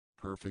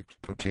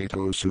Perfect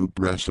potato soup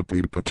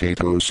recipe.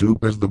 Potato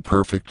soup is the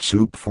perfect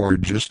soup for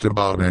just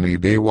about any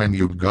day when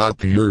you've got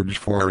the urge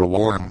for a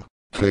warm,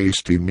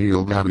 tasty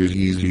meal that is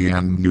easy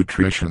and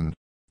nutrition.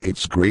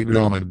 It's great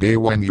on a day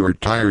when you're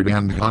tired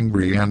and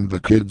hungry and the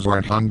kids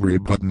are hungry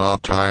but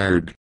not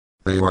tired.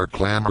 They are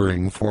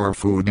clamoring for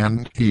food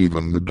and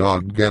even the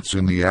dog gets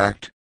in the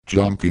act,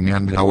 jumping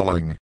and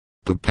howling.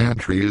 The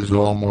pantry is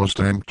almost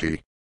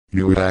empty.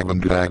 You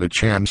haven't had a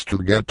chance to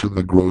get to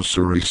the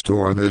grocery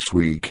store this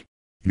week.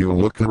 You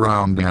look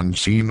around and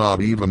see not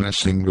even a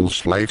single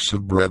slice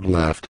of bread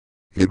left.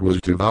 It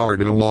was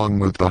devoured along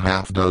with the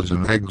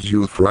half-dozen eggs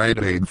you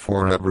Friday'd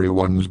for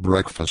everyone's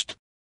breakfast.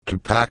 2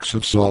 packs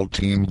of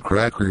saltine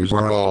crackers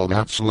are all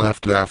that's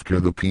left after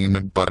the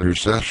peanut butter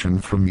session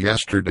from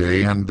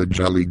yesterday, and the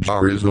jelly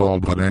jar is all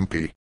but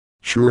empty.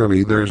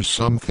 Surely there's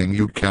something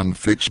you can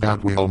fix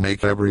that will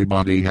make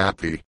everybody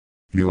happy.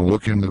 You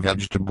look in the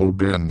vegetable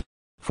bin.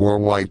 4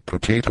 white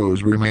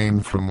potatoes remain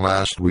from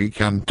last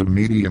week and 2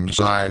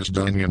 medium-sized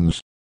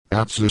onions.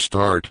 That's a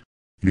start.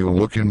 You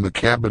look in the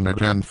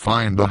cabinet and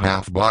find a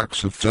half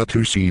box of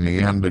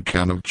fettuccini and a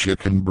can of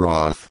chicken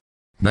broth.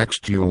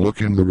 Next you look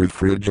in the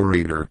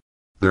refrigerator.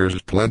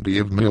 There's plenty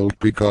of milk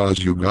because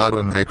you got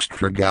an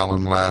extra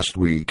gallon last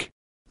week.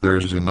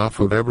 There's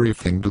enough of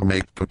everything to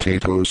make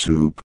potato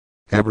soup.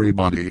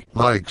 Everybody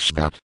likes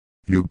that.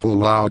 You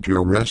pull out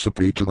your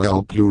recipe to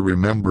help you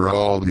remember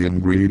all the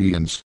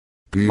ingredients.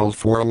 Peel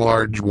 4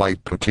 large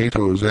white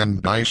potatoes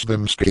and dice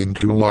them. Skin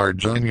 2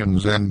 large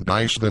onions and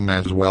dice them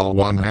as well.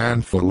 1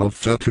 handful of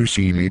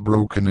fettuccini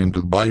broken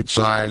into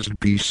bite-sized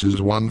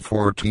pieces. 1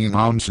 14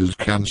 ounces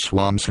can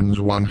Swanson's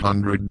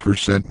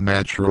 100%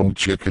 natural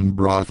chicken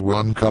broth.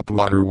 1 cup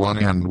water. 1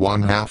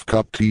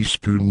 cup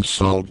teaspoon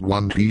salt.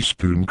 1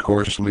 teaspoon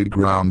coarsely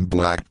ground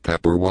black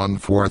pepper.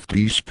 1/4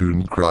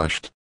 teaspoon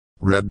crushed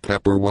red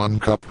pepper. 1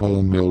 cup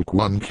whole milk.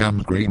 1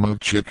 can cream of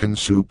chicken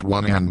soup.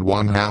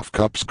 1½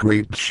 cups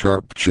grated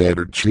sharp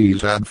cheddar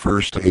cheese. Add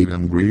first 8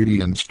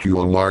 ingredients to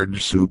a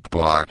large soup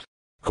pot.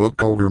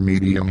 Cook over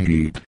medium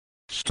heat.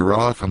 Stir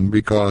often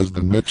because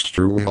the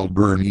mixture will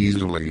burn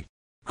easily.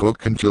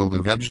 Cook until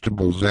the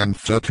vegetables and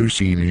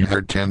fettuccine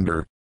are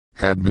tender.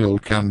 Add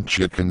milk and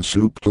chicken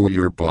soup to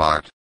your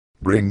pot.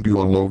 Bring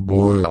to a low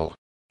boil.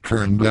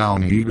 Turn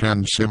down heat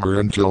and simmer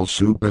until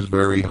soup is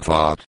very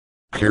hot.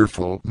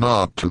 Careful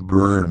not to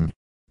burn.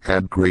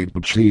 Add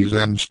grated cheese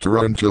and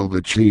stir until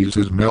the cheese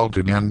is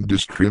melted and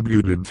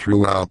distributed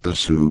throughout the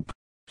soup.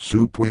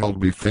 Soup will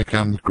be thick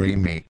and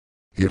creamy.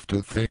 If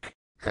too thick,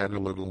 add a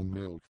little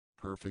milk.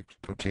 Perfect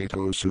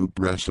potato soup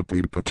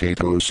recipe.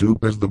 Potato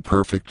soup is the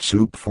perfect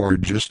soup for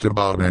just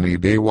about any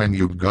day when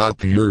you've got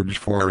the urge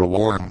for a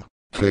warm,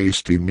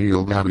 tasty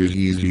meal that is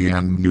easy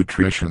and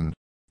nutrition.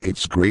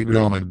 It's great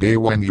on a day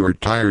when you're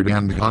tired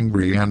and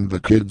hungry and the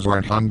kids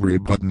are hungry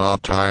but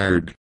not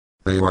tired.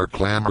 They are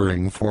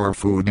clamoring for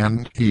food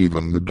and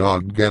even the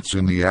dog gets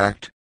in the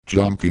act,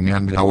 jumping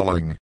and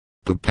howling.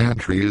 The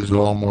pantry is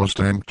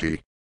almost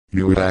empty.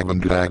 You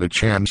haven't had a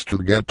chance to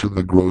get to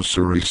the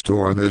grocery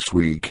store this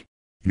week.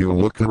 You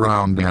look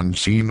around and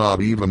see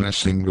not even a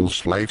single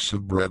slice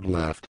of bread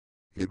left.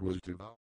 It was devoured.